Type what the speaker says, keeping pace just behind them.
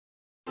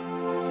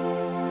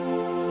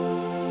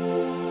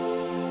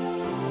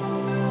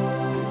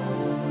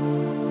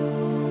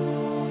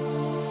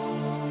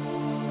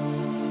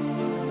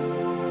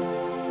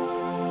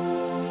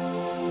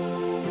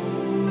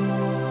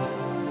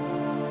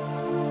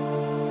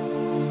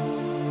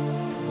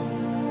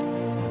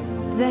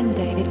Then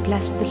David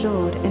blessed the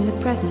Lord in the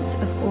presence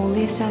of all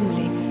the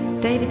assembly.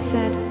 David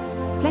said,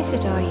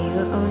 "Blessed are you,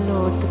 O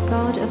Lord, the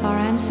God of our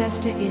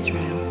ancestor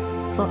Israel,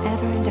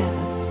 forever and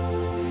ever.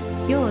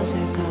 Yours,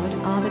 O God,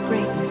 are the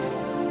greatness,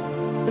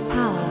 the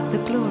power,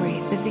 the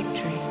glory, the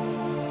victory,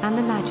 and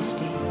the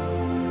majesty.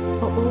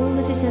 For all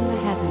that is in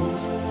the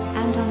heavens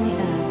and on the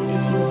earth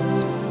is yours.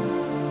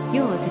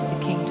 Yours is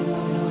the kingdom,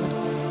 O Lord,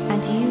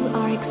 and you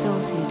are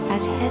exalted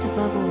as head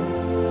above all.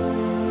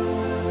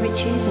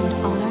 Riches and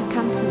honor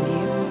come from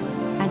you,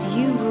 and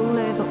you rule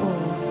over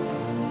all.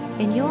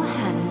 In your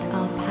hand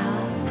are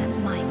power and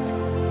might,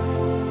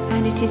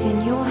 and it is in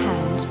your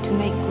hand to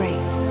make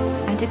great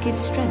and to give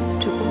strength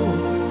to all.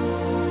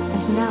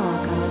 And now,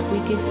 our God, we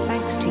give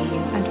thanks to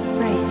you and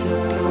praise your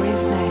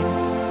glorious name.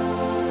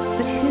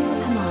 But who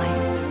am I,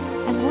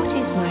 and what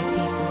is my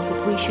people,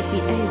 that we should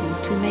be able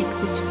to make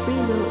this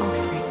free will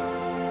offering?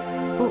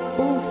 For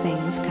all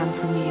things come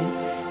from you,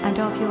 and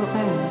of your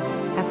own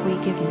have we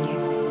given you.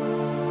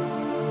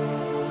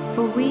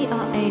 For we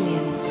are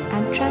aliens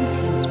and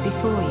transients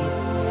before you,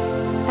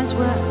 as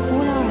were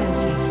all our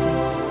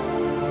ancestors.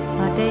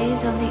 Our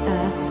days on the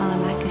earth are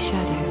like a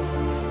shadow,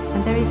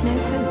 and there is no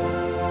hope.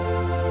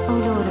 O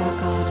Lord our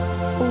God,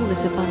 all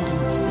this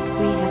abundance that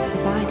we have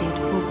provided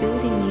for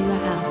building you a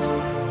house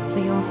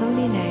for your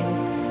holy name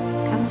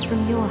comes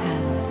from your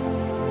hand,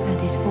 and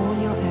is all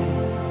your own.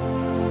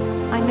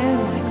 I know,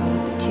 my God,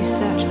 that you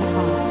search the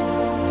heart,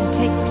 and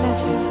take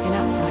pleasure in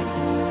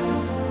uprightness.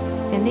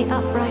 In the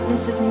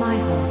uprightness of my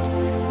heart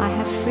I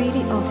have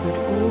freely offered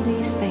all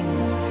these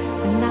things,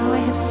 and now I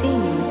have seen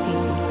your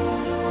people,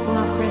 who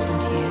are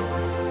present here,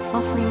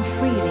 offering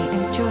freely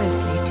and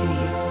joyously to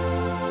you.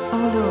 O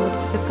Lord,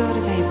 the God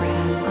of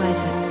Abraham,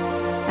 Isaac,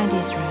 and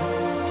Israel,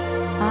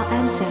 our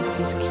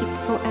ancestors keep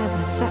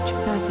forever such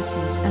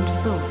purposes and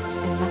thoughts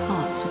in the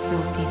hearts of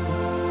your people,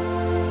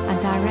 and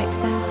direct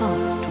their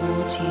hearts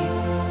towards you.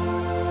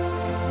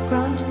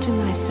 Grant to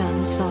my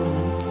son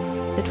Solomon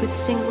that with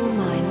single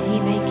mind he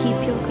may keep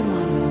your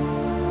commandments,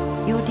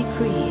 your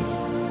decrees,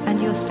 and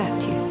your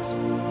statutes,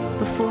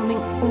 performing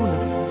all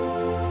of them,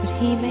 that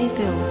he may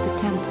build the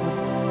temple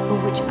for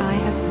which I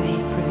have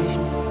made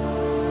provision.